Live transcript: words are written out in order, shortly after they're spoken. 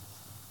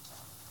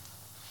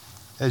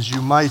As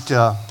you might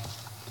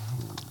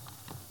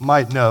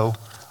know,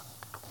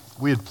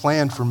 we had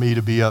planned for me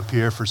to be up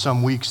here for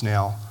some weeks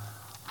now,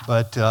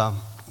 but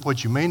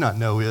what you may not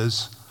know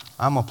is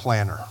I'm a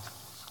planner,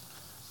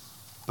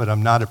 but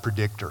I'm not a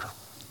predictor.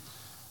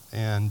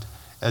 And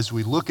as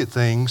we look at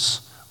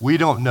things, we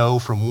don't know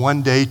from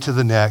one day to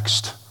the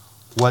next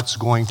what's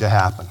going to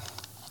happen.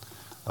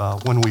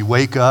 When we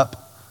wake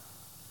up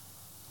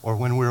or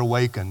when we're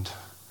awakened,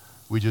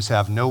 we just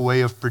have no way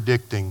of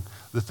predicting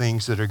the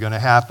things that are going to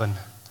happen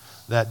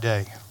that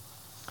day.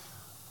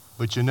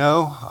 But you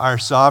know, our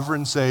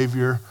sovereign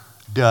Savior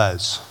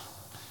does.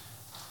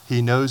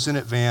 He knows in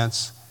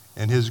advance,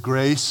 and His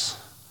grace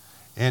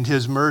and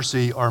His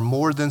mercy are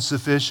more than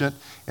sufficient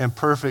and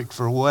perfect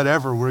for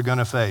whatever we're going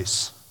to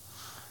face.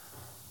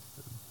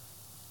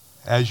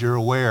 As you're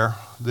aware,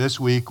 this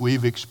week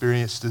we've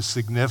experienced a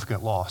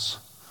significant loss.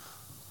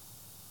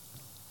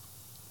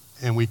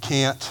 And we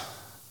can't,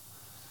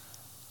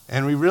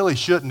 and we really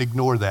shouldn't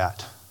ignore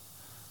that.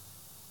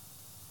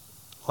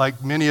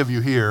 Like many of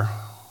you here,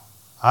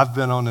 I've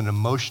been on an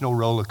emotional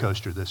roller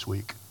coaster this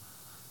week.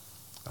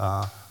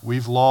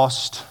 We've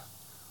lost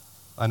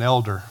an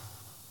elder.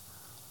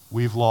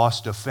 We've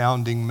lost a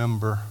founding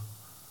member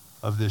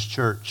of this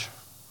church.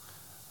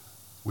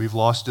 We've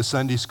lost a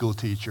Sunday school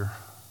teacher.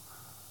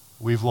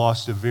 We've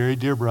lost a very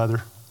dear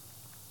brother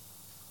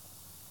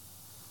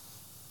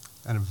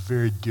and a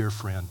very dear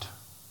friend.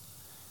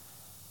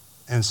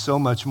 And so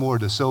much more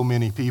to so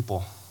many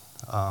people.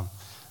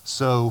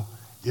 So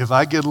if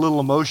I get a little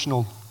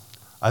emotional,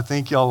 I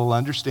think y'all will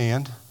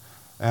understand,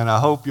 and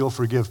I hope you'll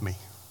forgive me.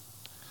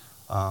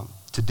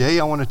 Today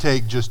I want to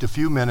take just a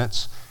few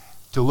minutes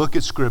to look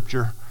at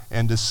Scripture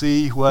and to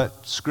see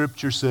what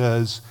Scripture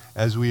says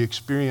as we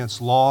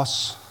experience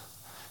loss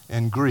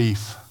and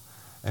grief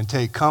and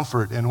take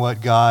comfort in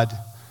what God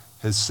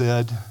has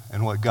said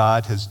and what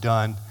God has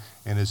done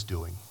and is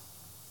doing.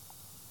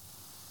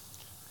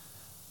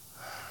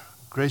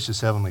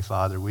 Gracious Heavenly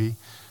Father, we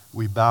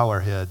bow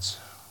our heads.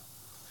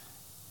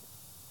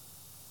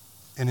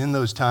 And in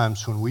those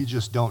times when we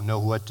just don't know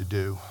what to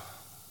do,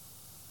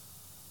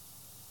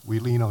 we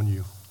lean on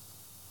you.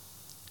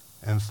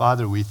 And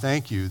Father, we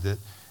thank you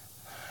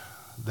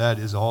that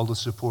is all the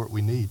support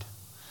we need.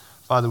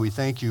 Father, we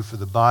thank you for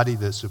the body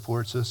that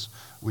supports us.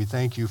 We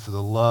thank you for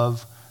the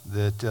love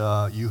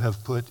that you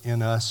have put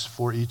in us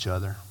for each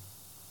other.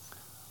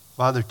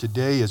 Father,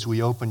 today as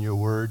we open your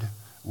word,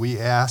 we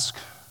ask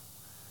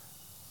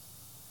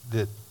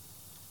that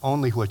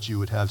only what you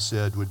would have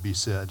said would be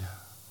said.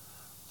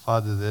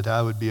 Father, that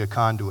I would be a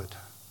conduit.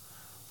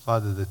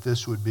 Father, that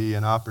this would be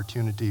an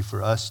opportunity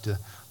for us to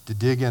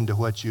dig into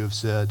what you have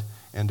said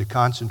and to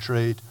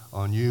concentrate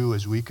on you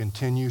as we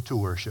continue to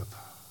worship.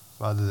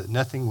 Father, that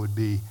nothing would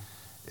be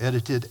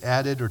edited,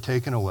 added, or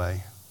taken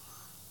away.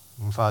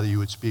 And Father, you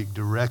would speak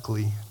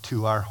directly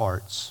to our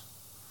hearts.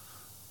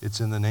 It's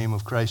in the name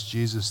of Christ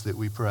Jesus that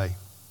we pray.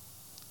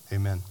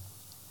 Amen.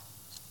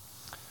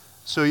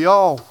 So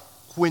y'all,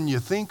 when you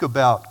think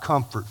about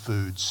comfort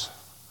foods,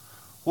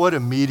 what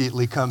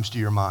immediately comes to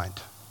your mind?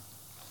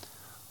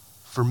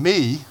 For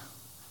me,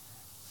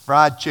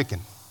 fried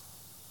chicken,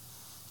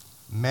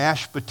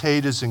 mashed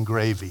potatoes and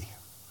gravy,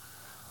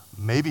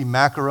 maybe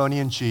macaroni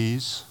and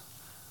cheese,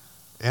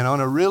 and on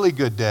a really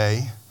good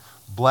day,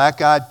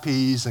 black-eyed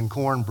peas and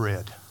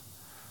cornbread.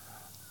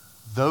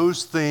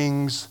 Those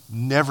things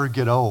never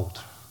get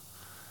old.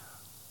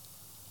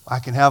 I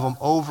can have them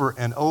over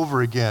and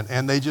over again,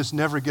 and they just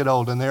never get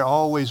old, and they're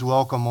always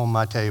welcome on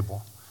my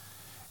table.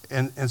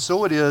 And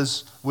so it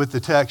is with the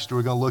text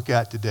we're going to look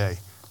at today.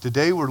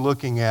 Today we're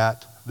looking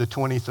at the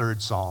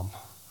 23rd Psalm.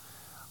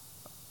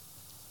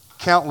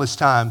 Countless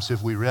times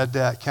have we read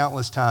that,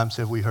 countless times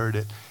have we heard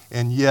it,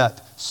 and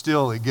yet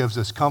still it gives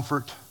us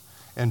comfort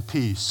and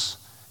peace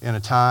in a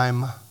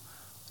time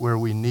where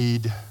we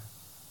need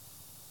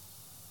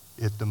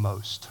it the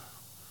most.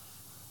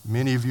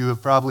 Many of you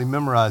have probably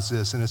memorized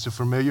this, and it's a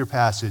familiar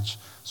passage,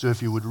 so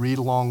if you would read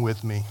along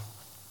with me,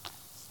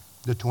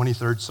 the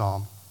 23rd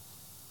Psalm.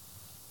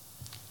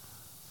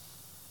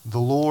 The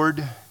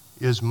Lord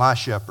is my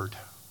shepherd.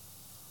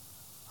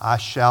 I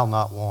shall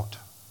not want.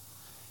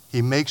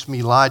 He makes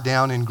me lie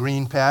down in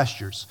green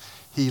pastures.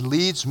 He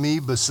leads me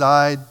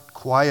beside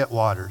quiet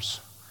waters.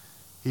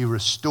 He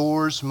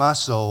restores my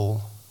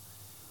soul.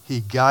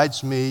 He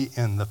guides me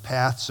in the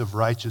paths of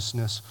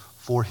righteousness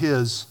for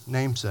his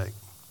namesake.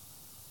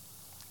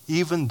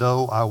 Even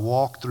though I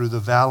walk through the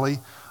valley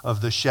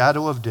of the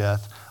shadow of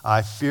death,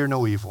 I fear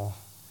no evil,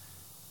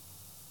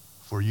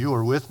 for you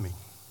are with me.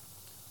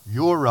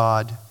 Your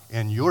rod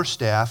and your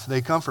staff,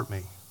 they comfort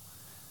me.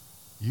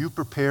 You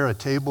prepare a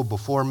table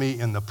before me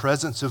in the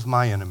presence of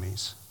my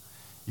enemies.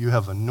 You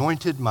have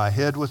anointed my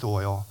head with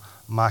oil.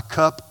 My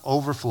cup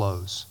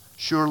overflows.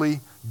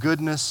 Surely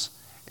goodness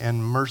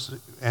and mercy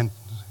and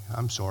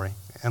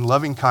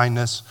loving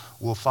kindness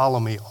will follow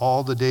me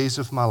all the days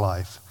of my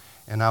life,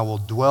 and I will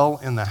dwell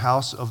in the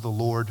house of the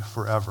Lord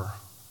forever.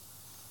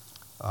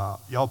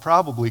 Y'all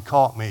probably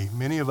caught me.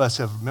 Many of us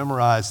have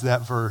memorized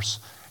that verse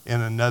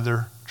in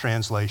another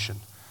translation.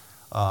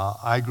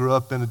 I grew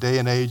up in a day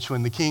and age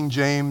when the King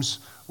James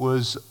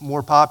was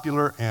more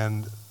popular,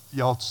 and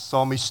y'all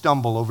saw me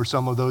stumble over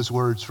some of those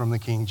words from the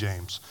King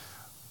James,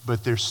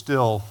 but they're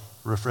still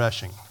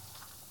refreshing.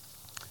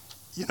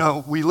 You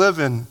know, we live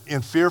in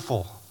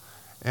fearful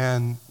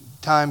and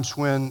times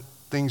when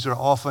things are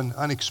often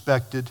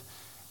unexpected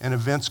and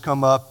events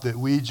come up that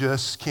we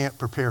just can't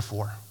prepare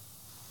for.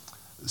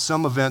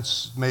 Some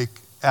events make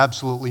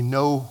absolutely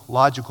no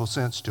logical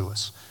sense to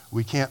us.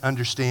 We can't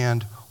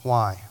understand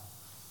why.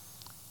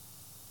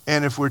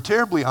 And if we're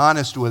terribly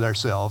honest with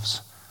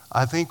ourselves,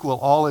 I think we'll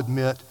all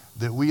admit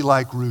that we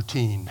like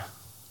routine.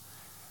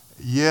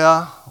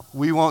 Yeah,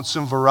 we want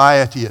some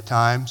variety at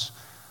times,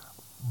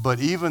 but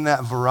even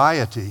that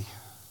variety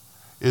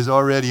is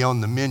already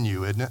on the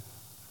menu, isn't it?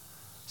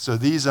 So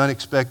these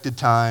unexpected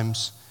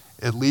times,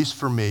 at least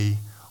for me,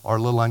 are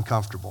a little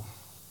uncomfortable.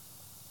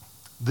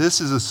 This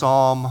is a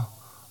psalm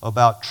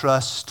about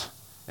trust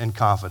and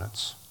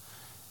confidence.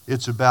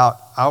 It's about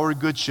our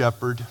good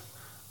shepherd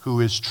who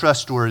is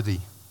trustworthy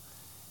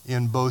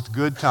in both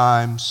good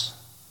times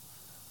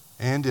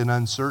and in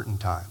uncertain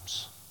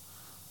times.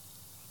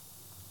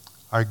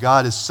 Our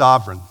God is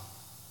sovereign,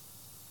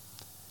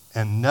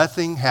 and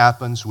nothing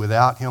happens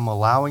without him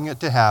allowing it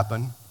to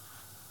happen.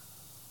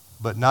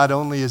 But not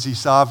only is he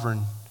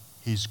sovereign,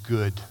 he's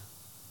good.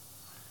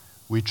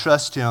 We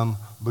trust him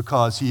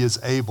because he is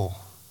able,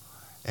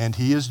 and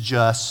he is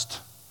just,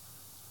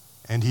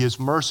 and he is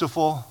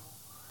merciful,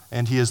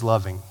 and he is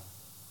loving.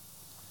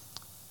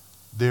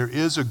 There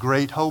is a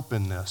great hope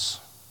in this.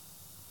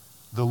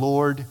 The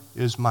Lord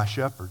is my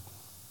shepherd.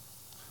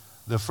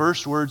 The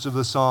first words of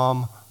the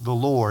psalm, the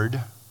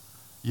Lord,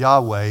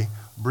 Yahweh,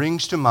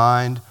 brings to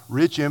mind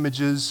rich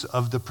images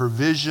of the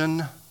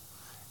provision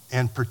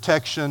and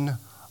protection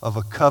of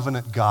a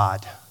covenant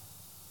God.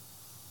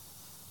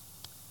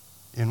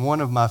 In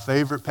one of my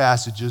favorite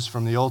passages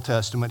from the Old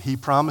Testament, he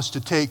promised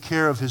to take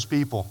care of his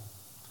people.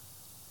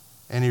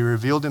 And he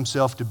revealed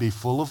himself to be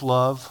full of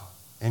love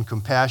and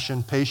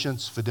compassion,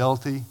 patience,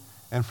 fidelity,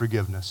 and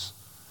forgiveness.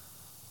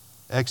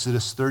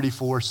 Exodus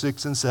 34,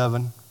 6 and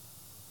 7.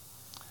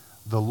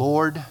 The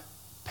Lord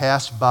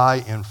passed by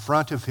in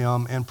front of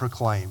him and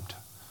proclaimed,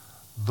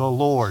 the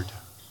Lord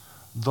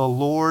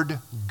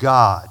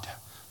God,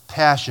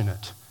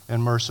 passionate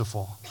and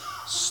merciful,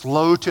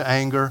 slow to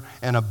anger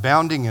and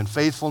abounding in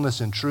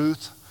faithfulness and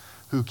truth,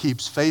 who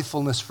keeps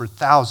faithfulness for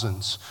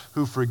thousands,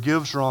 who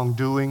forgives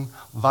wrongdoing,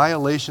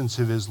 violations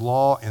of his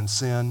law and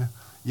sin,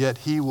 yet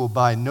he will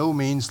by no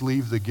means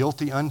leave the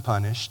guilty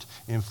unpunished,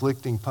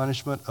 inflicting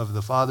punishment of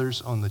the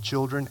fathers on the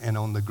children and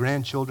on the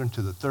grandchildren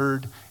to the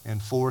third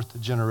and fourth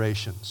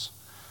generations.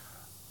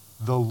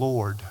 The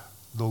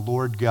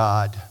Lord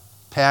God,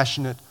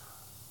 passionate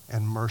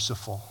and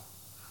merciful.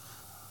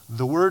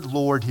 The word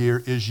Lord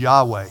here is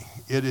Yahweh.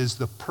 It is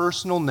the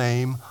personal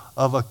name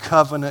of a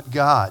covenant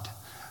God,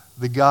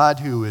 the God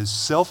who is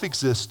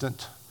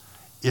self-existent,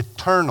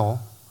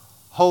 eternal,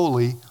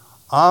 holy,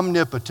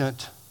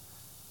 omnipotent,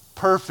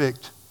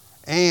 perfect,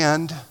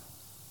 and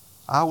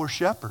our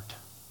shepherd.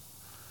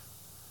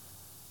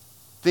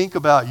 Think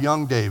about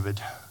young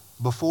David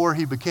before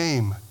he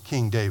became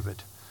King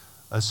David.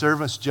 A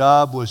servant's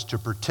job was to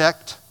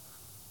protect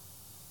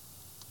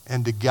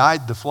and to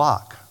guide the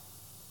flock.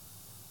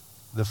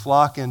 The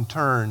flock in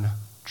turn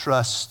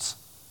trusts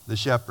the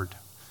shepherd.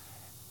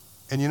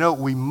 And you know,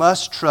 we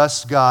must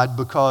trust God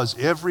because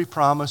every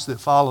promise that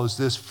follows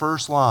this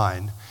first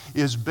line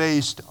is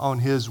based on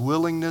his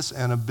willingness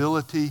and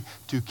ability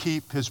to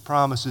keep his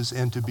promises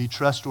and to be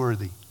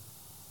trustworthy.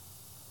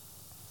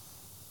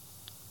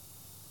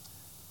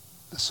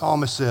 The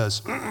psalmist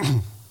says,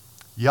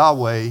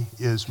 Yahweh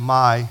is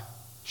my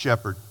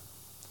shepherd,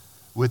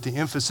 with the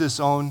emphasis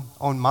on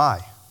my.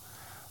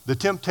 The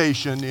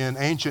temptation in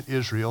ancient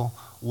Israel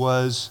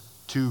was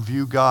to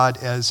view God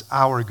as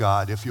our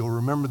God. If you'll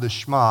remember the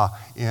Shema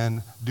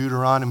in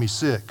Deuteronomy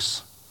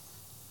 6.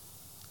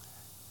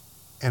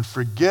 And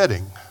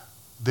forgetting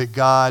that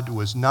God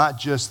was not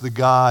just the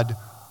God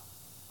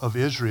of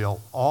Israel,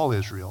 all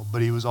Israel,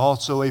 but he was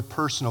also a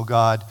personal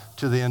God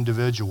to the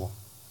individual.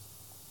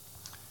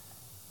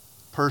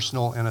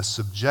 Personal and a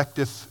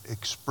subjective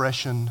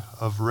expression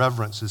of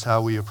reverence is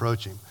how we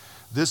approach him.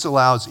 This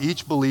allows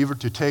each believer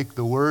to take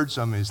the words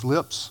on his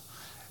lips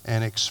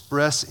and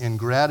express in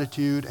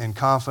gratitude and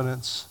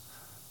confidence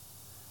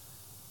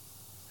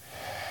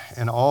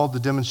and all the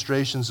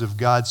demonstrations of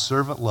God's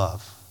servant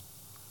love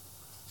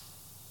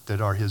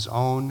that are his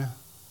own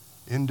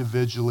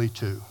individually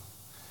too.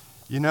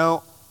 You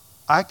know,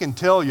 I can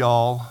tell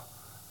y'all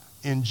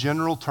in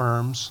general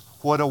terms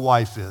what a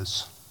wife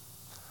is.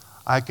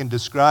 I can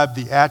describe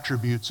the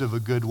attributes of a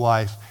good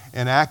wife,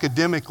 and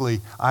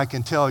academically, I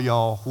can tell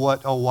y'all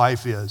what a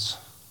wife is.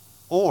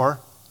 Or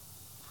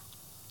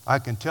I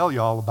can tell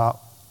y'all about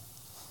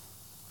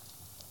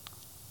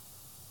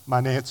my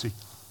Nancy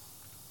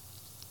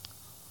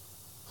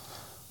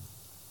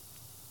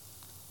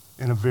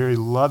in a very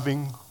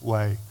loving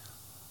way.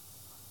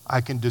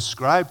 I can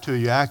describe to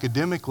you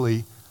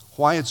academically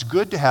why it's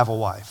good to have a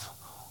wife.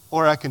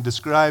 Or I can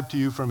describe to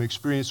you from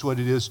experience what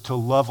it is to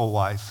love a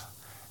wife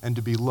and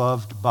to be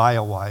loved by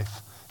a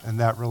wife and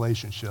that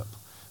relationship.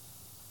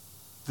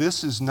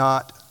 This is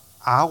not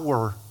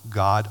our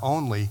God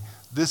only.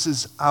 This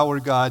is our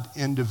God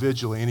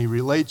individually, and he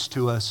relates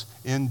to us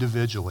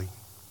individually.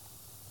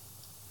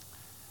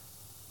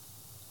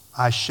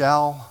 I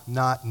shall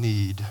not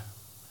need.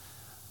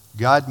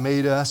 God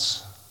made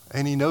us,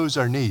 and he knows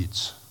our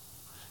needs.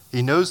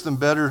 He knows them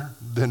better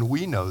than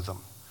we know them.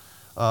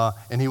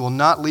 And he will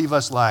not leave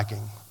us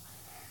lacking.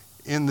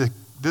 In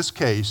this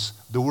case,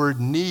 the word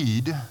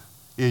need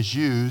is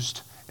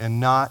used and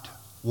not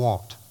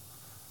want.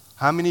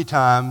 How many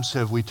times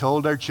have we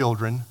told our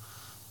children,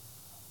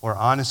 or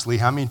honestly,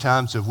 how many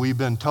times have we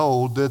been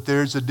told that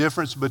there's a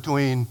difference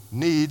between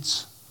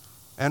needs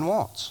and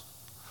wants?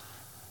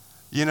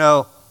 You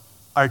know,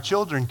 our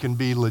children can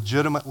be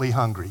legitimately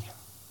hungry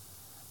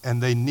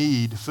and they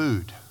need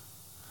food.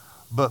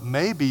 But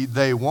maybe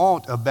they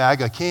want a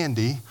bag of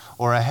candy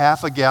or a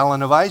half a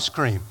gallon of ice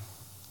cream.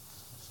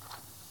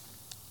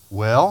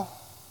 Well,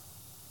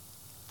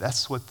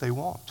 that's what they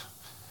want.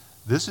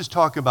 This is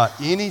talking about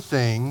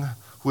anything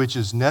which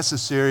is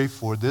necessary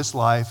for this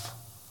life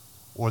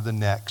or the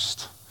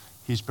next.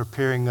 He's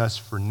preparing us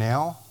for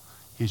now.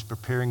 He's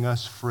preparing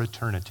us for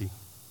eternity.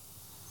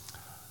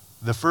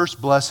 The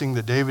first blessing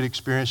that David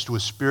experienced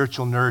was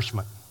spiritual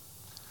nourishment.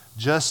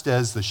 Just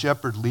as the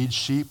shepherd leads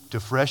sheep to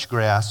fresh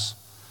grass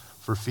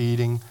for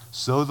feeding,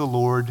 so the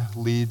Lord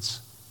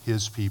leads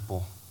his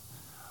people.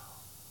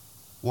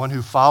 One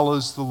who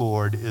follows the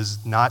Lord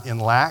is not in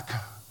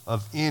lack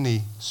of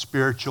any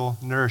spiritual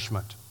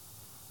nourishment.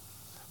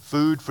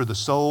 Food for the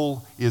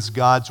soul is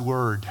God's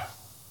word.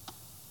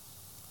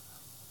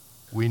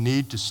 We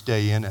need to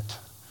stay in it.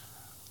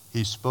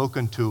 He's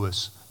spoken to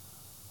us.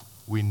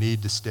 We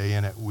need to stay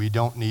in it. We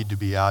don't need to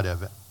be out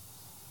of it.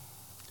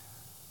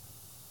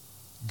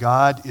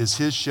 God is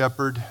his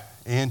shepherd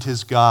and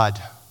his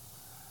God.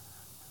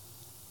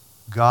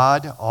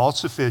 God, all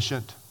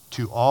sufficient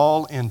to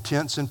all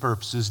intents and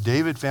purposes.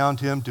 David found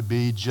him to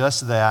be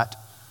just that,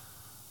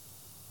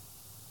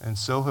 and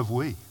so have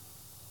we.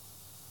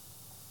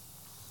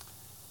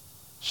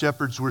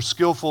 Shepherds were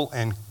skillful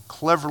and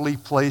cleverly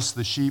placed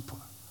the sheep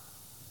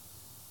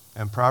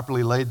and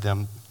properly laid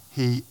them.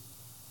 He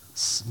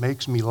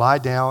makes me lie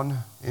down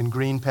in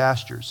green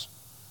pastures.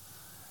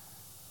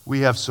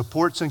 We have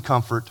supports and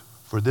comfort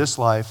for this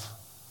life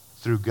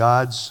through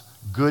God's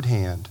good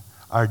hand.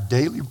 Our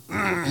daily,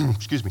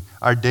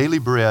 our daily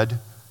bread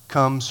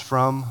comes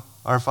from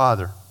our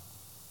Father.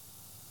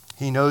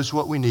 He knows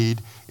what we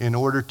need in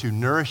order to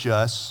nourish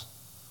us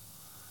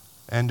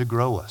and to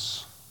grow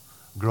us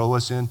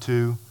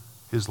into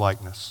his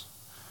likeness.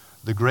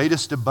 The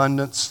greatest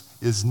abundance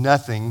is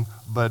nothing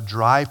but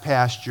dry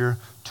pasture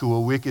to a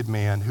wicked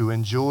man who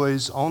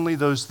enjoys only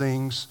those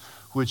things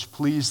which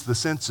please the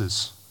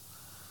senses.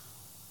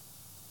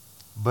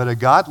 But a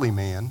godly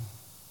man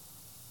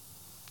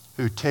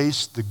who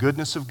tastes the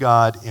goodness of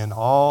God in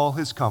all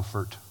his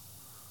comfort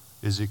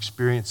is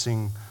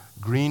experiencing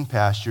green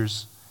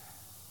pastures,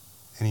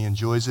 and he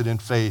enjoys it in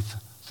faith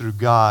through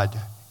God,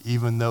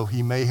 even though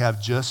he may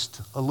have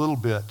just a little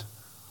bit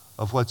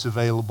of what's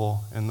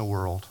available in the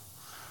world.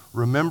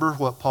 Remember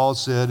what Paul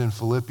said in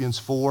Philippians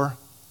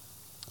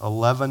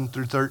 4:11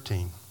 through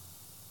 13.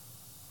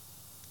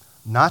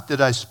 Not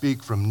that I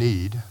speak from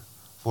need,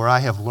 for I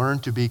have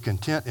learned to be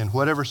content in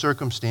whatever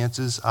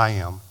circumstances I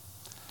am.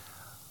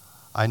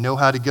 I know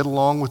how to get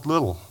along with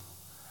little,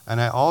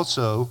 and I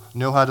also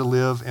know how to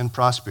live in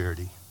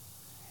prosperity.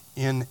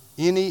 In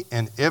any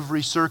and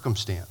every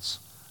circumstance,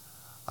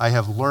 I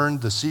have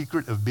learned the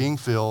secret of being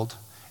filled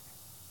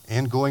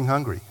and going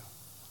hungry,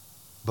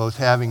 both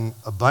having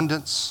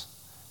abundance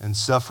and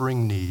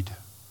suffering need.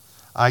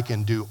 I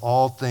can do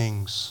all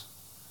things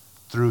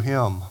through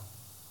him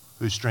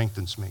who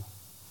strengthens me.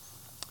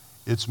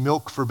 It's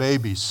milk for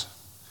babies.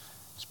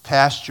 It's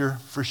pasture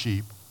for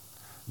sheep.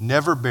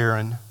 Never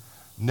barren,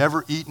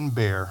 never eaten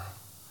bare,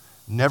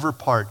 never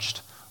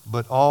parched,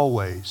 but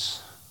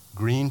always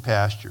green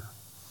pasture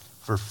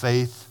for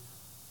faith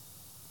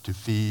to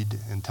feed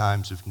in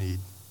times of need.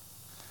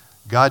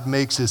 God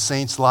makes his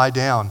saints lie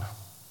down.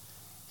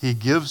 He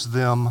gives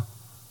them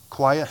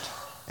quiet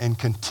and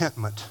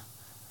contentment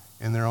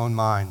in their own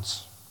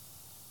minds.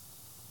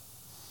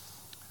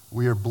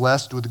 We are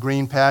blessed with the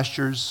green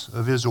pastures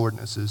of his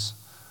ordinances.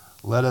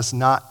 Let us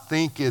not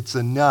think it's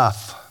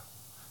enough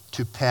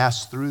to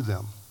pass through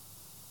them,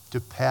 to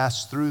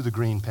pass through the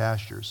green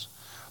pastures,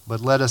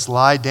 but let us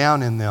lie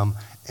down in them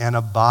and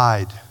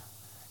abide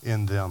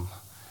in them,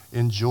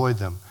 enjoy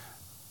them.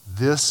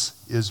 This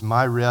is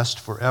my rest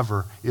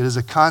forever. It is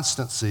a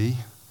constancy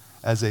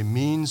as a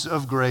means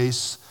of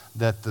grace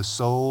that the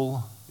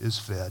soul is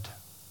fed.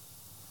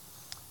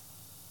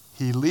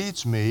 He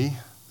leads me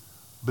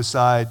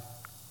beside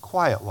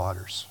quiet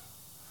waters.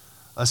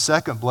 A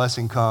second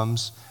blessing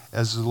comes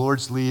as the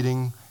Lord's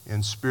leading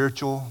in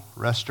spiritual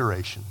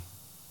restoration.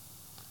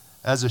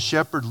 As a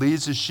shepherd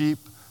leads his sheep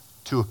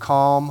to a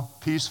calm,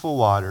 peaceful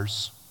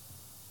waters,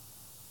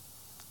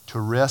 to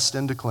rest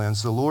and to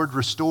cleanse. The Lord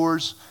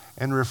restores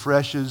and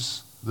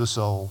refreshes the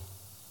soul.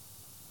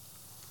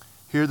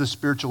 Here the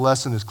spiritual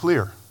lesson is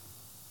clear.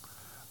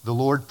 The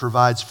Lord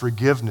provides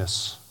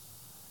forgiveness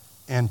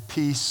and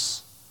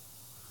peace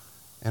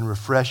and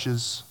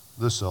refreshes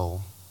the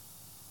soul.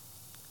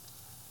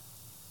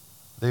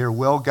 They are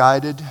well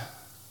guided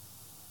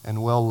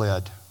and well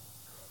led.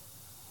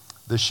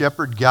 The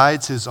shepherd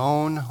guides his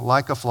own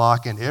like a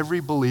flock, and every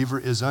believer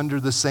is under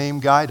the same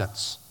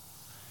guidance.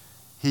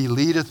 He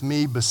leadeth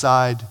me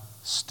beside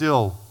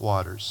still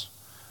waters.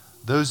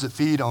 Those that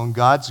feed on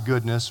God's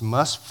goodness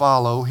must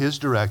follow his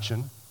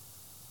direction.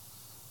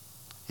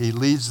 He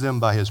leads them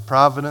by his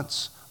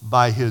providence,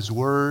 by his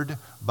word,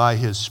 by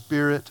his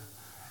spirit,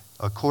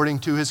 according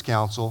to his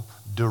counsel,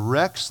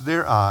 directs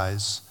their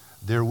eyes,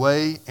 their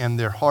way, and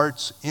their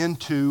hearts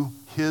into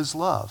his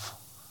love.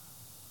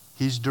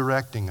 He's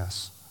directing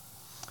us.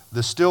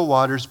 The still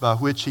waters by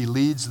which he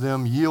leads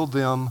them yield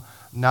them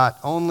not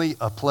only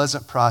a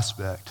pleasant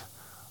prospect,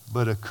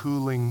 but a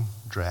cooling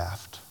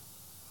draft.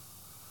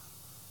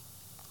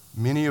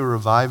 Many a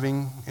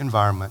reviving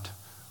environment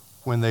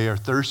when they are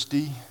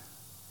thirsty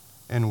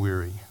and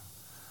weary.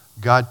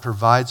 God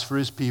provides for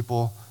his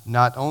people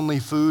not only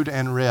food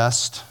and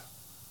rest,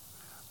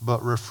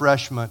 but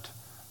refreshment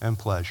and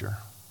pleasure.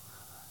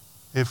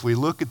 If we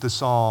look at the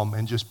psalm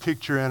and just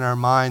picture in our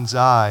mind's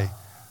eye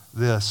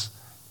this,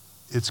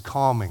 it's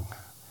calming,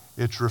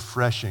 it's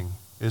refreshing,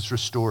 it's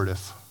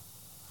restorative.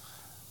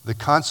 The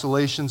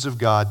consolations of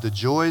God, the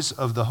joys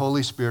of the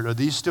Holy Spirit are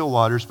these still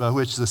waters by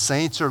which the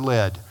saints are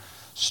led,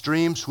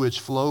 streams which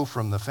flow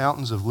from the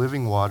fountains of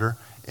living water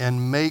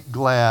and make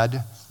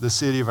glad the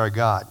city of our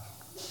God.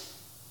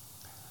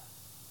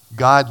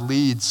 God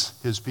leads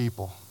his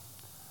people,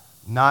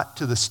 not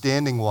to the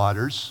standing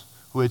waters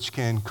which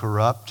can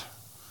corrupt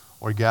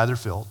or gather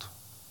filth,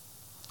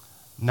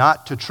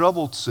 not to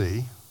troubled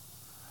sea,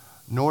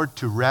 nor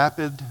to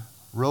rapid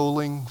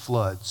rolling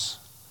floods,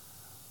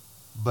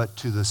 but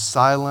to the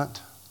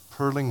silent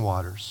purling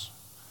waters.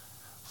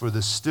 For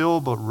the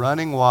still but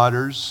running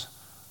waters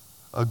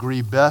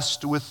agree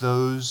best with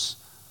those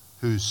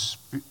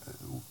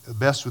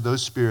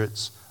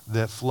spirits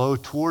that flow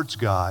towards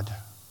God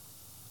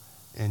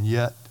and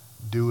yet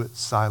do it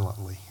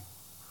silently.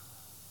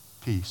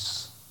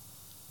 Peace.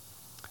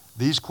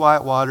 These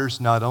quiet waters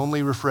not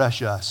only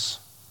refresh us,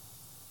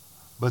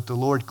 but the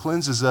Lord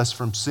cleanses us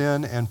from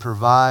sin and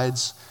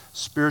provides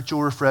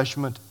spiritual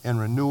refreshment and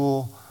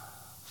renewal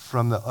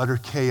from the utter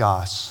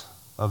chaos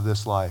of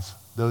this life,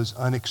 those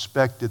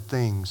unexpected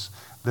things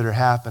that are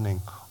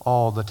happening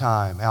all the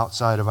time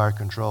outside of our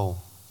control.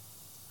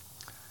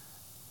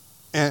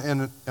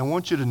 And I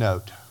want you to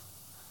note,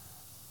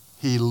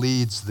 he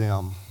leads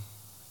them.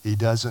 He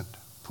doesn't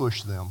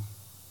push them.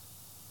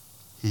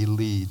 He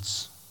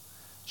leads.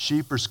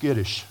 Sheep are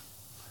skittish,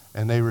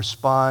 and they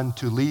respond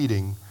to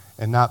leading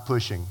and not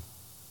pushing.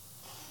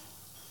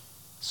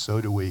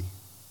 So do we.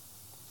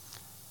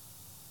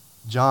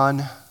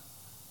 John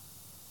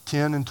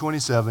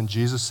 10:27,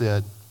 Jesus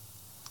said,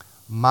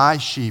 "My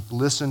sheep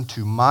listen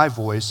to my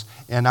voice,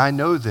 and I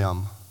know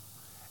them,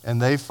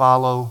 and they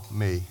follow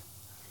me."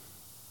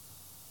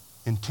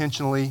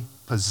 Intentionally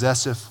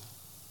possessive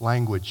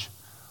language.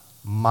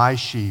 My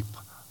sheep,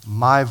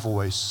 my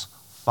voice,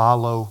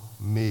 follow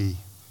me.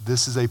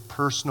 This is a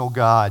personal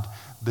God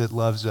that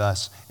loves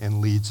us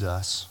and leads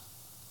us.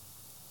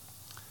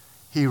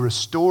 He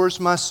restores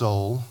my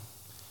soul.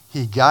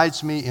 He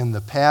guides me in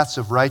the paths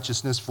of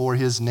righteousness for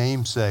his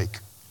name's sake.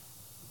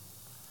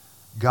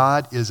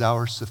 God is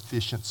our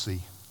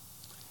sufficiency.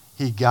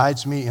 He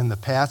guides me in the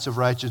paths of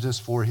righteousness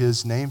for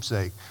his name's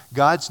sake.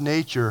 God's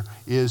nature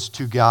is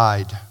to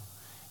guide.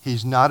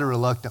 He's not a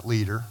reluctant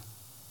leader,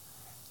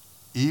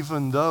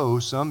 even though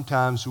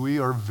sometimes we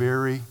are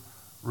very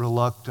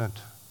reluctant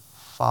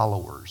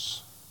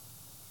followers.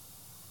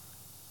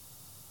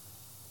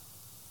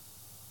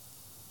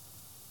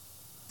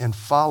 And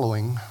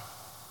following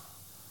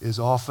is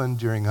often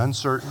during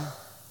uncertain,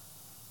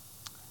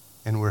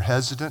 and we're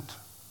hesitant,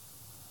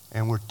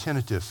 and we're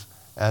tentative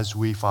as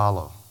we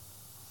follow.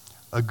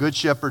 A good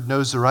shepherd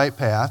knows the right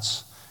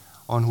paths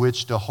on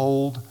which to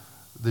hold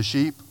the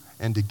sheep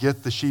and to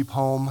get the sheep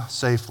home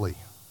safely.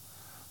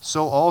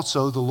 So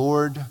also the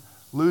Lord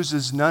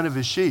loses none of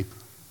his sheep,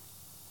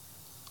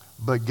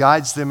 but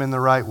guides them in the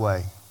right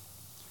way.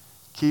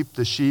 We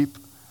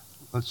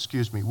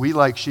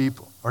like sheep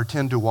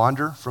tend to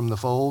wander from the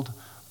fold,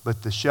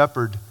 but the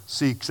shepherd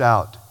seeks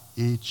out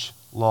each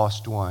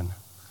lost one.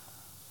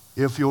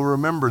 If you'll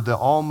remember the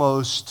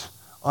almost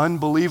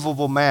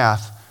unbelievable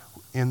math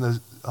in the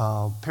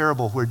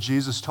parable where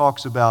Jesus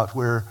talks about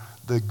where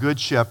the good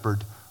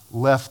shepherd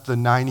left the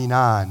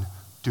 99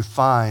 to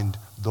find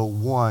the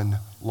one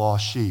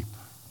lost sheep.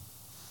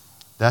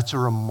 That's a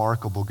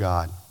remarkable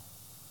God.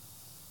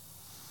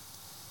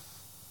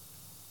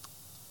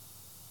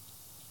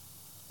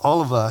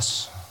 All of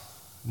us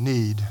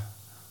need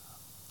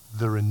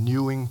the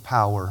renewing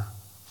power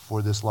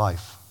for this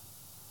life.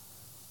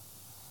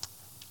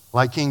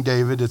 Like King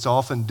David, it's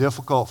often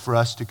difficult for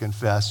us to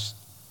confess,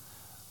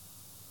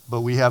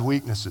 but we have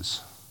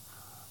weaknesses.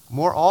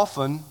 More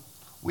often,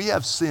 we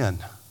have sin,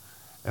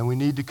 and we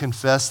need to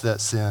confess that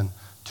sin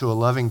to a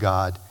loving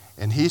God,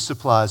 and He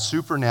supplies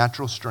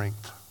supernatural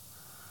strength.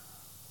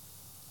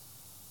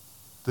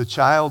 The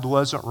child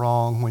wasn't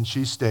wrong when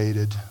she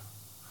stated,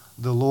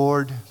 "The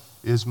Lord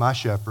is my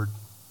shepherd.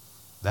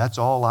 That's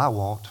all I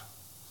want."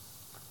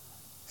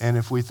 And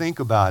if we think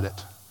about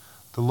it,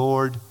 the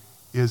Lord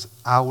is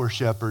our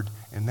shepherd,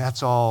 and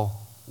that's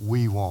all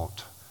we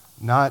want.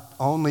 Not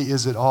only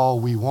is it all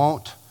we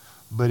want,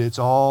 but it's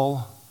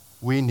all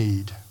we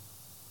need.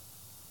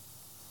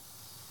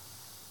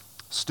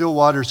 Still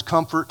waters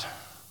comfort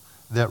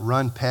that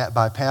run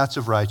by paths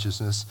of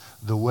righteousness.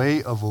 The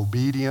way of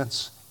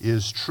obedience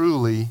is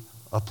truly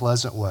a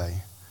pleasant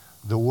way.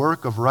 The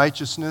work of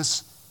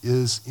righteousness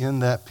is in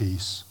that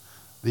peace.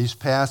 These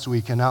paths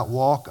we cannot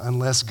walk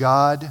unless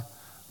God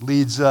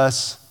leads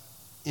us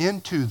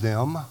into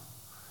them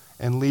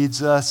and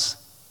leads us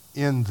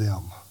in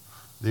them.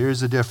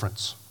 There's a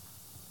difference.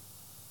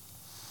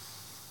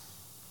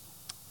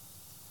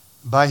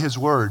 By His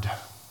word,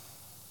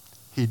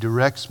 He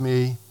directs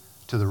me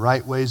to the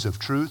right ways of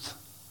truth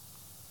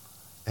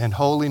and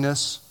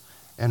holiness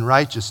and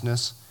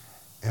righteousness,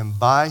 and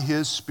by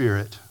His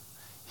Spirit,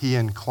 He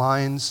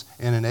inclines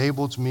and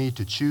enables me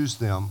to choose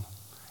them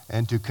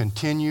and to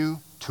continue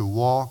to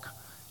walk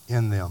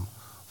in them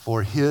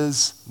for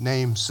His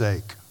name's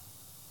sake,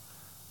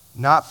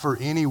 not for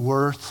any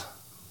worth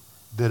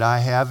that I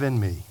have in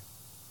me,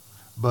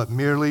 but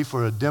merely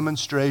for a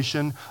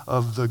demonstration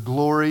of the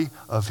glory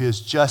of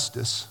His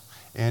justice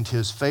and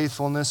His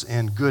faithfulness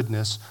and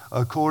goodness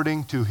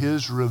according to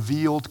His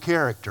revealed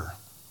character.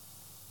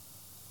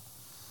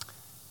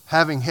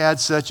 Having had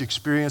such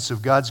experience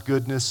of God's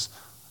goodness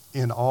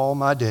in all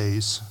my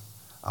days,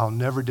 I'll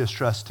never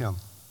distrust Him.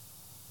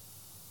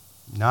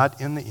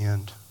 Not in the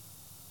end.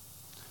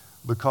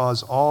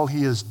 Because all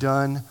He has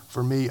done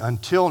for me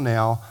until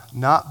now,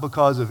 not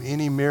because of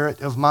any merit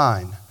of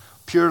mine,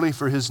 purely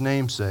for His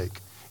name's sake,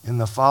 in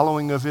the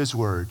following of His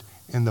word,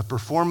 in the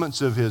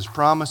performance of His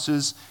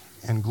promises,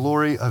 and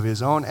glory of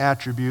His own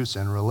attributes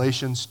and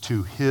relations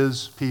to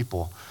His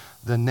people.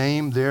 The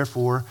name,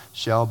 therefore,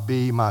 shall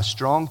be my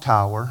strong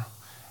tower,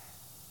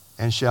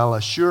 and shall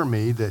assure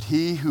me that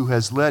He who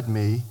has led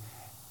me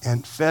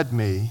and fed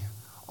me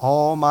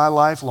all my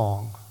life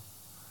long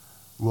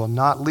will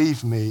not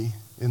leave me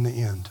in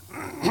the end.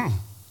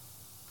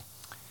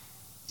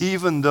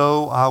 Even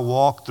though I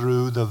walk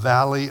through the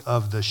valley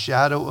of the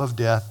shadow of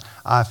death,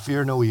 I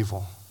fear no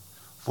evil,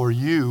 for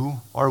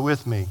You are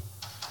with me.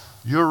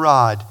 Your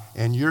rod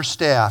and Your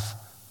staff,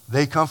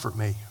 they comfort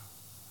me.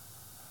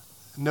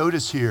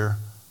 Notice here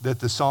that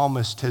the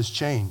psalmist has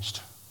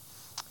changed.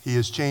 He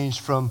has changed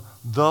from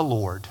the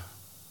Lord,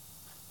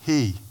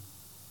 He,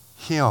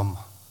 Him,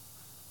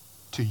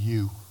 to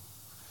You.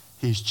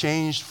 He's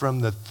changed from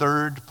the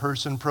third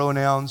person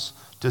pronouns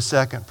to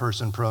second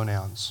person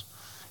pronouns.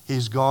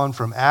 He's gone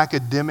from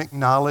academic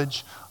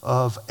knowledge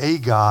of a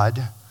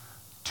God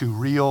to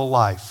real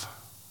life.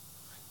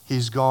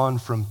 He's gone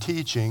from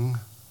teaching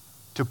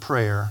to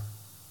prayer.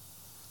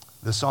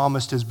 The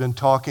psalmist has been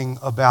talking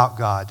about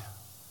God.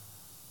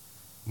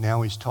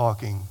 Now he's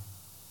talking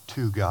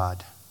to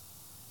God.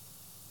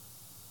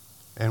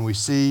 And we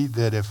see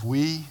that if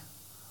we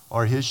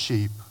are His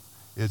sheep,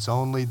 it's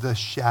only the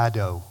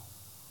shadow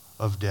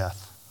of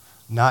death,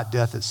 not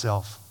death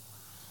itself.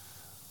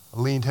 I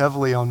leaned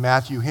heavily on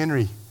Matthew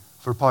Henry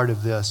for part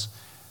of this.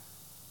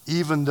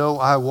 Even though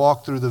I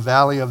walk through the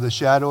valley of the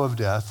shadow of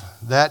death,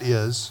 that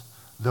is,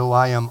 though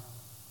I am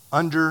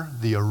under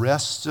the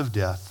arrests of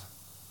death,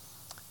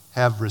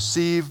 have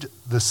received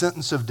the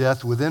sentence of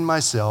death within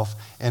myself,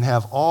 and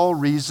have all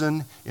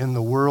reason in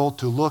the world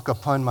to look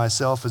upon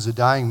myself as a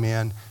dying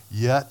man,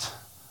 yet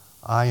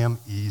I am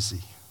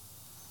easy.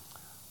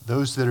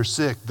 Those that are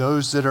sick,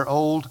 those that are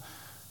old,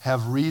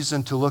 have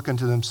reason to look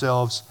into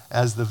themselves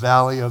as the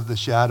valley of the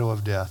shadow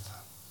of death.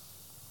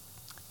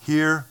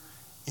 Here,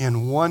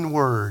 in one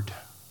word,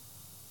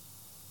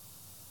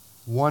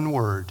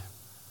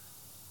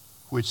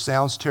 which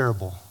sounds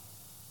terrible,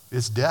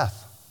 it's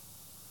death,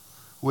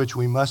 which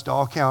we must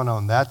all count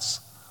on. That's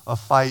a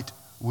fight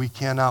we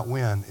cannot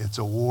win. It's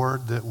a war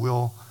that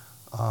we'll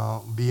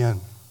be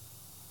in.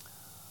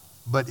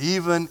 But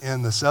even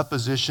in the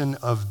supposition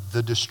of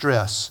the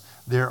distress,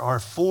 there are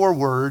 4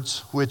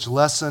 words which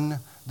lessen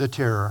the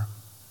terror.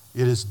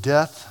 It is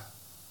death,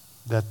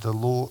 that the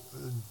Lord,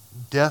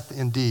 death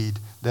indeed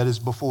that is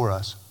before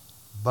us,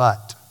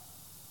 but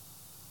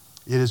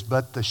it is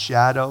but the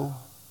shadow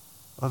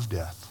of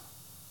death.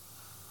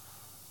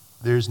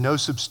 There's no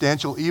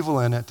substantial evil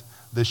in it.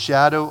 The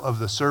shadow of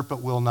the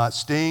serpent will not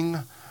sting,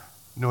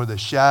 nor the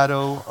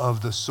shadow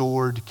of the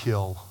sword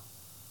kill.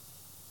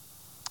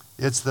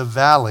 It's the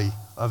valley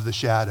of the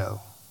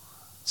shadow.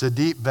 It's a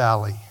deep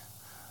valley.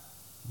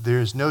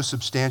 There's no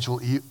substantial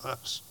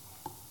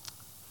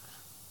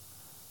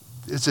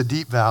it's a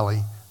deep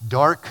valley,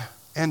 dark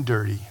and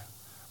dirty,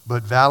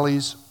 but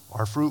valleys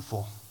are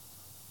fruitful.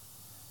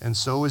 And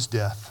so is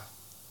death,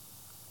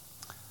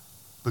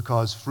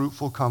 because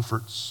fruitful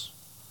comforts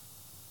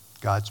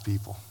God's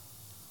people.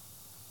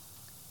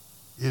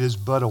 It is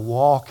but a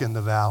walk in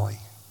the valley,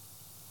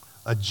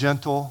 a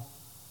gentle,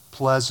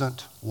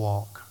 pleasant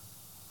walk.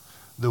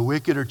 The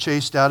wicked are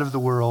chased out of the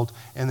world,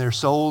 and their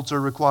souls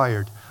are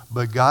required.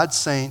 But God's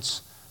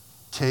saints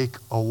take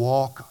a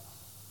walk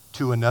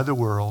to another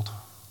world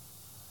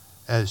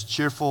as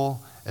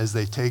cheerful as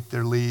they take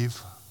their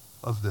leave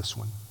of this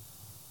one.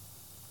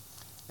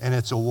 And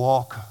it's a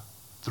walk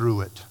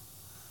through it.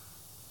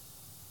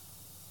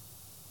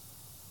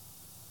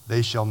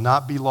 They shall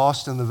not be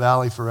lost in the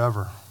valley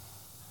forever.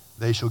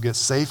 They shall get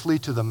safely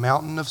to the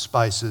mountain of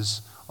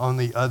spices on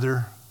the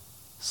other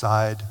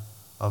side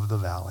of the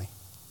valley.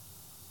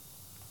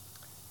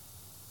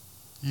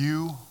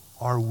 You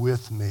are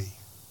with me.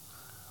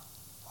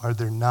 Are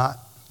there not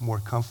more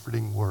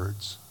comforting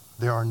words?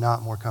 There are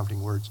not more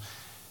comforting words.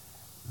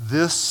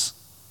 This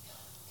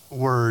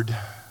word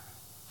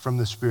from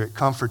the Spirit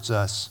comforts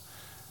us.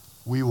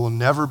 We will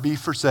never be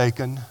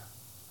forsaken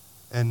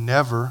and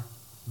never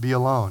be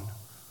alone.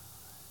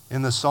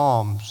 In the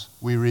Psalms,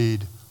 we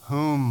read,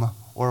 "Whom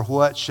or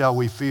what shall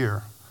we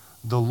fear?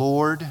 The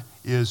Lord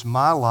is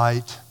my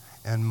light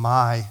and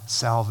my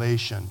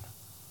salvation."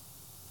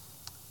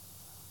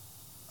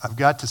 I've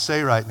got to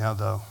say right now,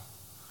 though,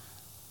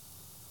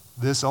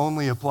 this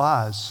only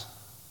applies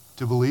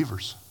to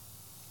believers.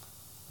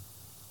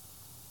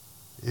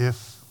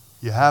 If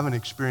you haven't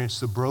experienced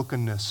the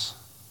brokenness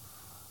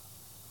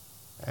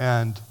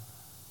and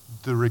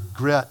the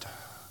regret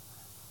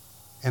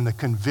and the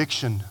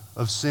conviction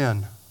of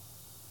sin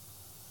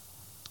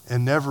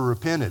and never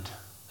repented,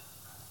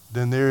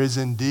 then there is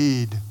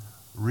indeed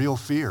real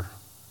fear.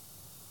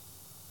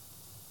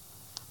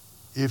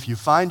 If you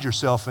find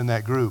yourself in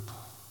that group,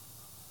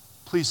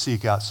 please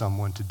seek out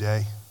someone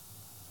today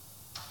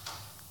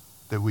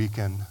that we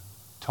can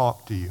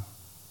talk to you,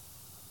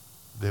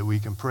 that we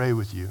can pray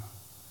with you,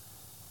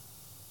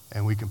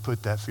 and we can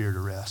put that fear to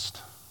rest.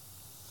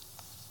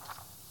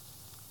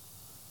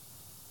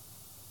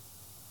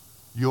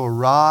 Your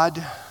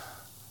rod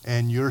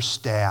and your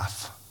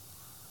staff,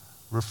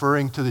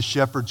 referring to the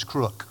shepherd's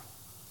crook,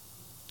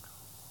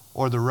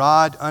 or the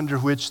rod under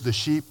which the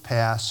sheep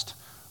passed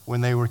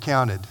when they were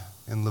counted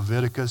in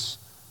Leviticus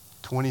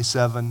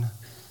 27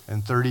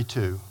 and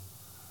 32.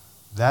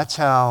 That's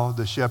how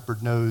the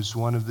shepherd knows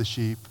one of the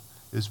sheep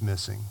is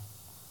missing.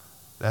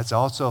 That's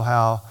also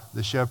how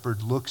the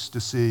shepherd looks to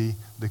see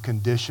the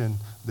condition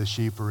the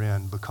sheep are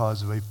in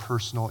because of a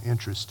personal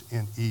interest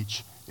in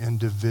each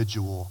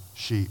individual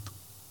sheep.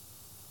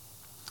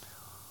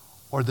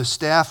 Or the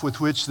staff with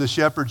which the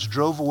shepherds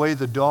drove away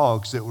the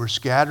dogs that were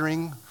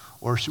scattering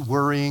or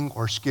worrying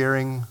or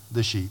scaring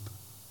the sheep.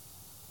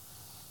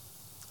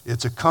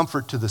 It's a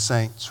comfort to the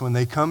saints when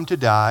they come to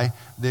die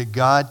that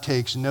God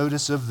takes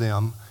notice of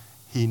them.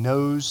 He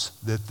knows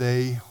that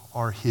they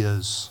are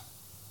His.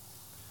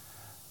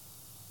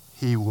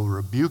 He will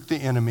rebuke the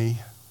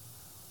enemy.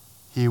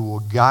 He will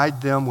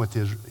guide them with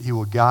He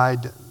will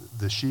guide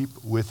the sheep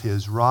with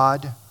His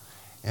rod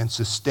and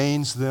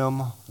sustains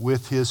them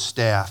with His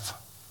staff.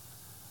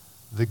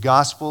 The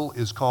gospel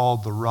is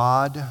called the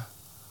rod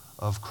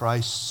of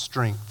Christ's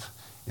strength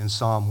in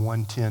Psalm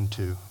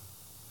 110:2.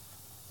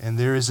 And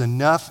there is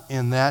enough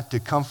in that to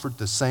comfort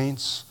the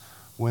saints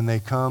when they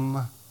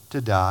come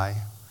to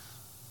die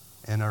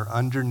and are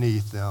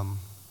underneath them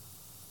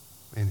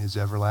in His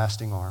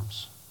everlasting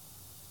arms.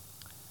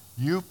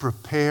 You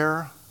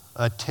prepare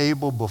a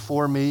table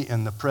before me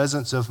in the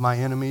presence of my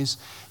enemies.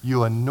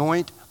 You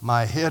anoint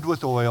my head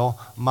with oil.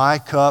 My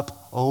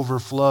cup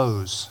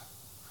overflows.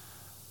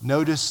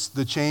 Notice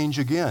the change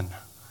again.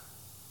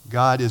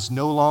 God is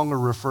no longer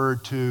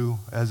referred to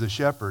as a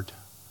shepherd,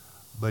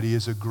 but He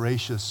is a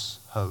gracious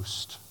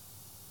host.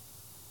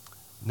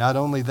 Not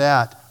only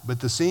that, but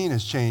the scene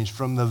has changed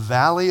from the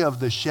valley of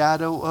the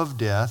shadow of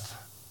death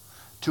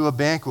to a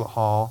banquet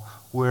hall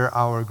where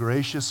our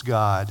gracious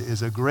God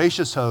is a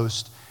gracious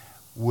host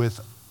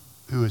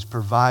who is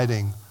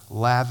providing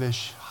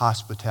lavish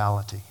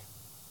hospitality.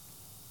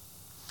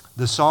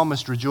 The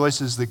psalmist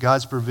rejoices that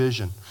God's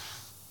provision.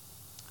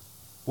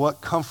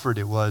 What comfort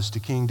it was to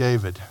King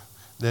David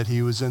that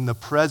he was in the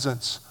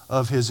presence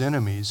of his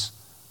enemies.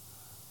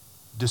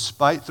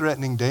 Despite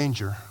threatening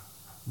danger,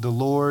 the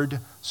Lord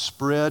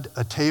spread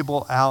a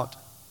table out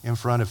in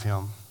front of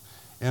him.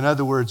 In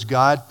other words,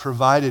 God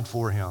provided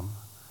for him,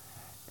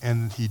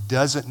 and he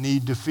doesn't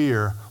need to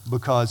fear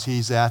because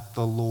he's at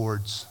the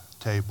Lord's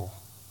table.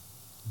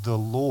 The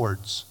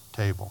Lord's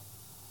table.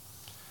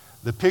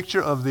 The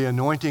picture of the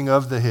anointing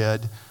of the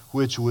head,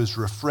 which was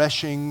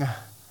refreshing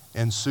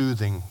and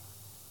soothing.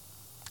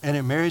 And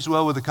it marries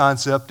well with the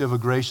concept of a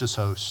gracious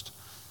host,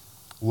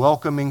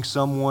 welcoming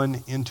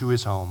someone into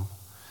his home.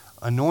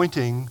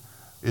 Anointing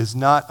is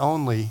not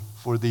only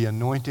for the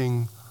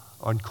anointing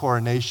on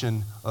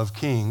coronation of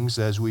kings,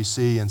 as we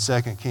see in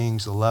 2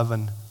 Kings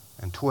 11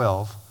 and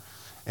 12,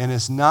 and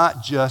it's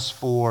not just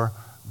for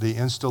the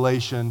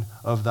installation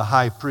of the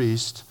high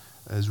priest,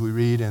 as we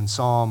read in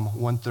Psalm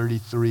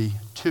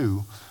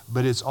 133:2,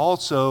 but it's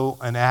also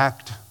an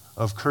act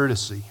of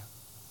courtesy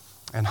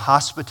and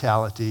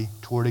hospitality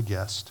toward a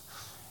guest.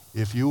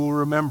 If you will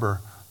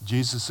remember,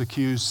 Jesus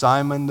accused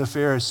Simon the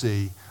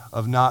Pharisee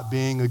of not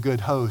being a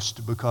good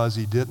host because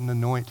he didn't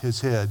anoint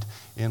his head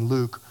in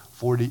Luke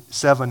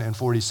 47 and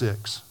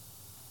 46.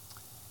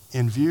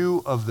 In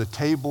view of the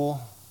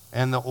table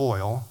and the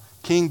oil,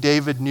 King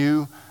David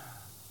knew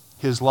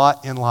his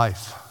lot in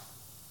life.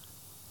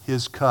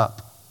 His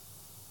cup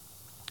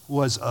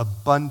was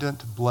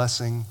abundant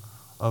blessing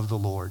of the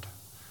Lord.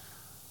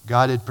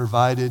 God had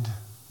provided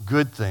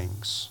good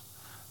things,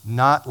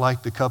 not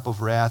like the cup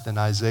of wrath in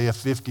Isaiah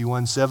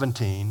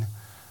 51:17,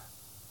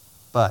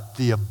 but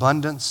the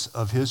abundance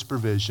of his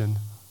provision,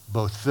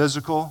 both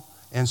physical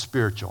and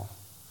spiritual,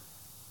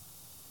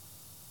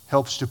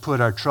 helps to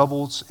put our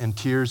troubles and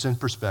tears in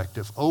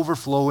perspective.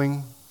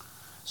 Overflowing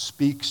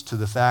speaks to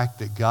the fact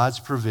that God's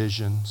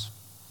provisions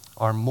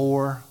are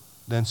more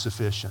than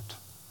sufficient.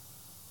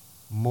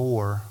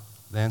 More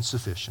than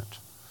sufficient.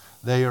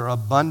 They are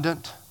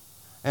abundant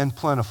and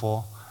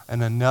plentiful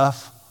and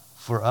enough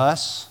for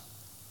us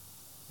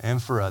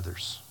and for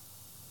others.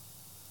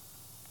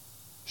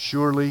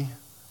 Surely,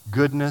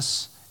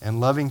 goodness and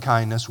loving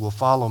kindness will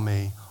follow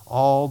me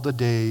all the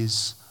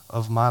days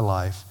of my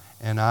life,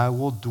 and I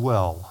will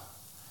dwell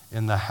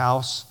in the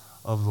house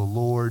of the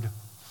Lord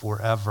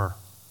forever.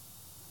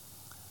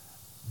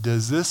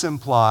 Does this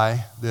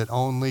imply that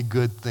only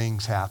good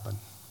things happen?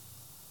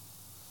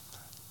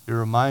 It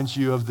reminds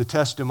you of the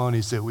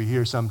testimonies that we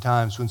hear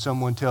sometimes when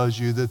someone tells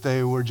you that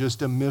they were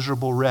just a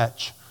miserable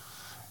wretch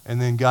and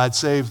then God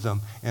saved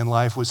them and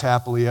life was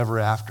happily ever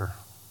after.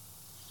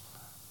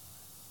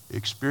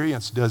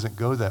 Experience doesn't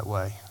go that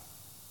way.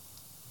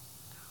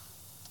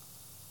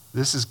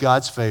 This is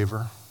God's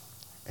favor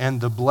and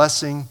the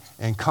blessing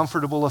and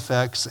comfortable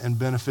effects and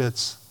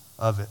benefits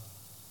of it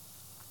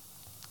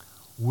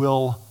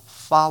will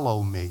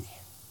follow me.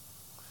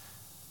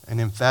 An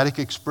emphatic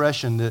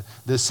expression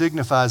that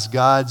signifies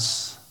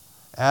God's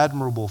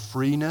admirable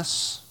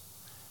freeness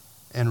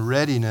and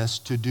readiness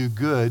to do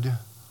good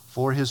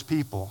for his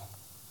people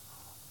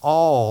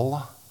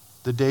all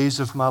the days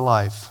of my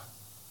life.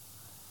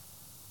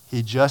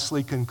 He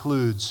justly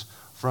concludes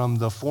from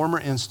the former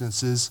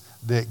instances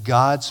that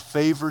God's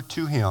favor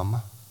to him,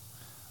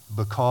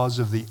 because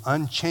of the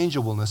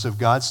unchangeableness of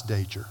God's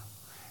nature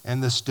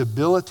and the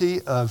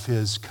stability of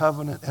his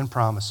covenant and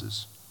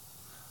promises.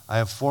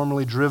 I was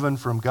formerly driven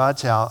from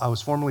God's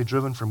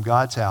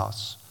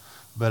house,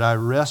 but I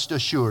rest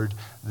assured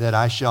that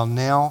I shall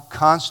now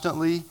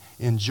constantly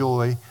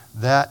enjoy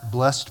that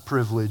blessed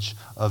privilege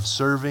of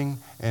serving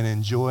and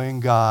enjoying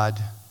God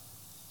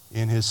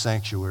in his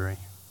sanctuary,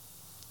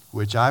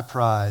 which I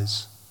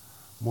prize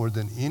more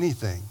than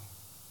anything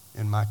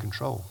in my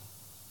control.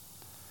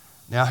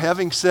 Now,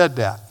 having said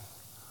that,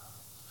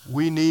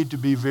 we need to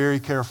be very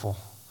careful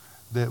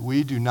that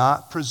we do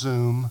not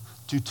presume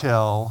to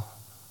tell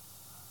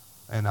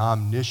an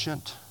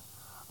omniscient,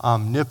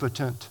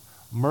 omnipotent,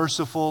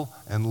 merciful,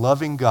 and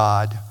loving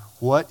God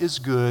what is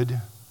good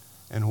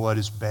and what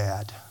is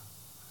bad.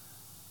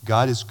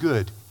 God is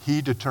good.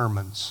 He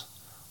determines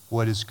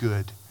what is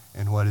good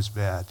and what is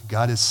bad.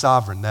 God is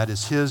sovereign. That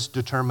is his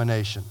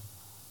determination.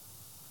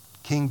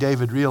 King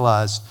David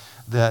realized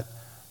that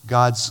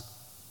God's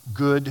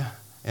good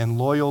and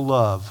loyal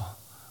love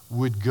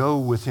would go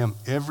with him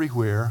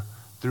everywhere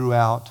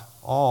throughout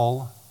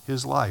all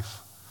his life.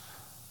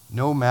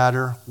 No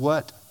matter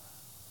what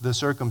the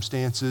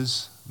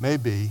circumstances may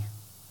be,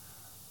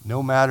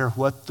 no matter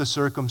what the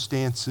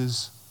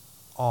circumstances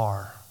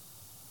are.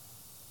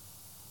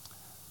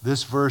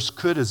 This verse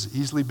could have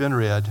easily been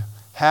read,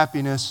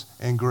 happiness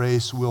and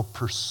grace will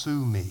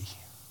pursue me.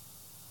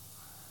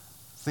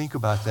 Think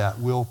about that,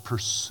 will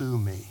pursue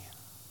me.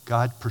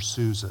 God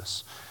pursues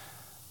us.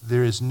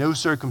 There is no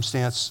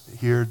circumstance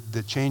here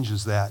that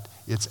changes that.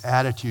 It's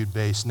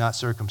attitude-based, not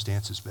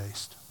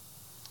circumstances-based.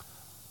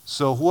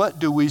 So what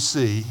do we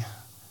see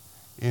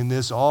in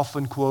this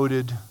often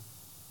quoted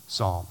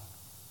psalm?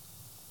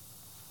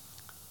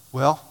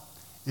 Well,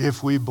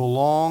 if we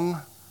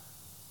belong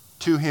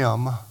to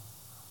him,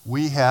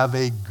 we have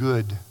a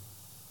good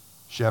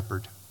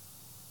shepherd.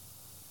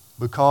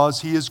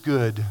 Because he is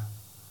good,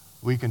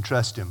 we can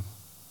trust him,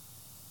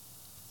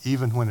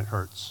 even when it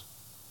hurts.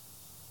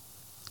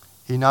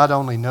 He not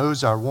only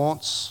knows our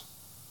wants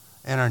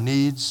and our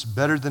needs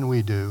better than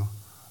we do,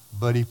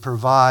 but he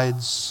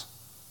provides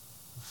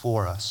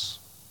for us.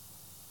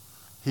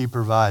 He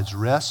provides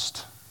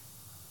rest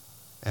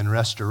and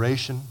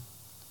restoration,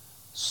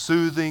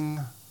 soothing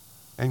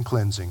and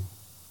cleansing.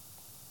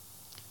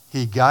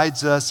 He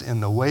guides us in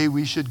the way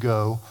we should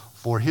go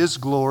for his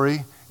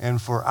glory and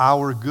for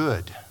our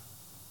good.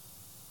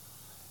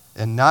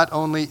 And not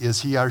only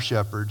is he our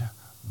shepherd,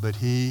 but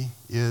he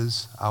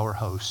is our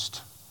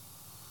host,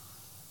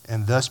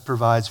 and thus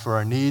provides for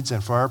our needs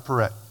and for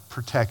our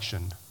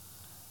protection.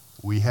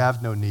 We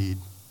have no need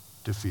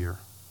to fear.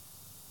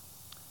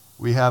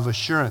 We have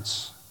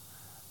assurance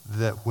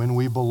that when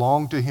we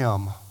belong to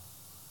him,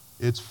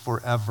 it's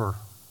forever.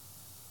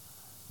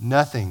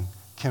 Nothing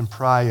can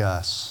pry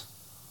us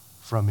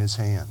from his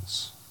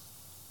hands.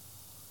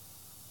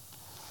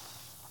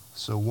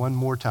 So one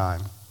more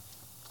time.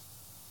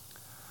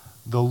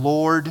 The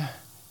Lord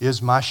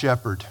is my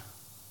shepherd.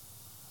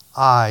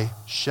 I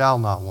shall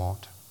not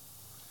want.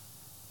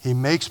 He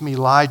makes me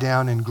lie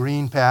down in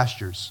green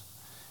pastures.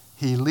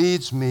 He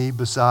leads me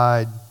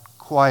beside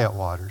quiet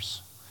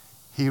waters.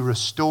 He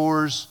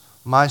restores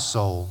my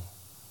soul.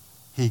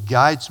 He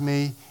guides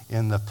me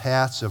in the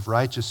paths of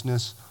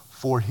righteousness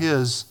for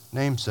his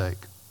namesake.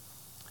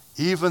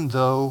 Even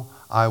though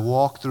I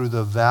walk through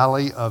the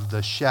valley of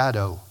the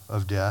shadow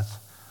of death,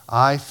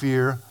 I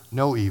fear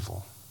no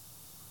evil.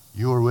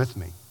 You are with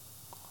me.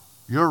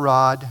 Your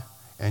rod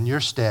and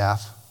your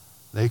staff,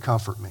 they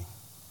comfort me.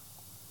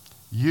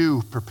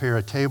 You prepare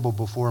a table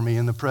before me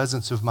in the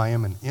presence of my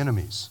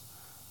enemies.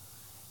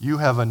 You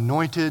have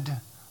anointed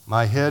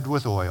my head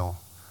with oil.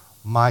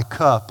 My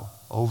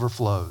cup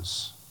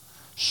overflows.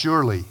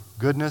 Surely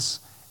goodness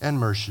and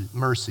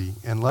mercy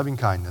and loving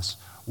kindness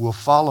will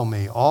follow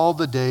me all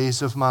the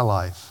days of my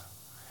life,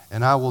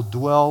 and I will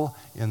dwell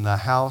in the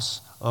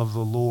house of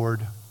the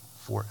Lord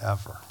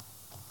forever.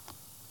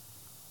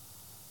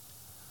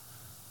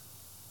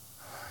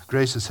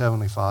 Gracious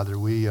Heavenly Father,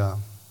 we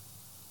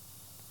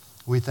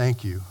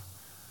thank you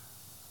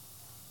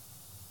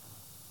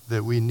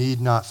that we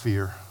need not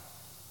fear.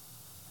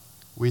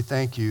 We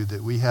thank you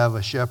that we have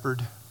a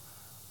shepherd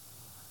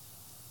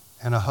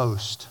and a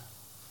host.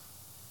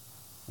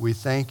 We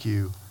thank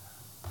you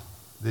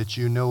that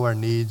you know our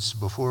needs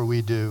before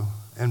we do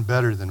and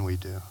better than we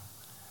do.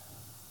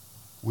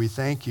 We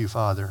thank you,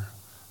 Father,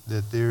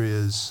 that there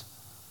is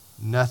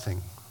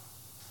nothing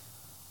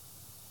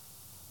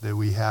that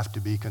we have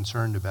to be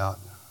concerned about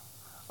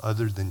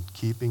other than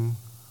keeping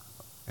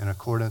in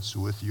accordance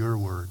with your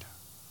word.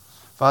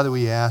 Father,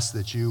 we ask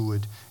that you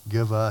would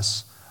give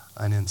us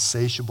an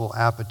insatiable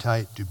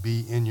appetite to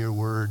be in your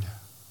word.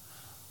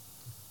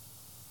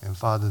 And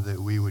Father, that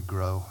we would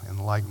grow in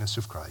the likeness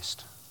of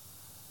Christ.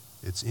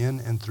 It's in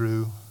and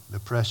through the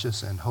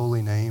precious and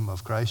holy name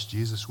of Christ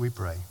Jesus we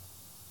pray.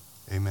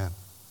 Amen.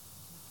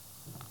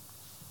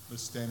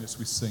 Let's stand as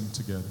we sing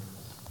together.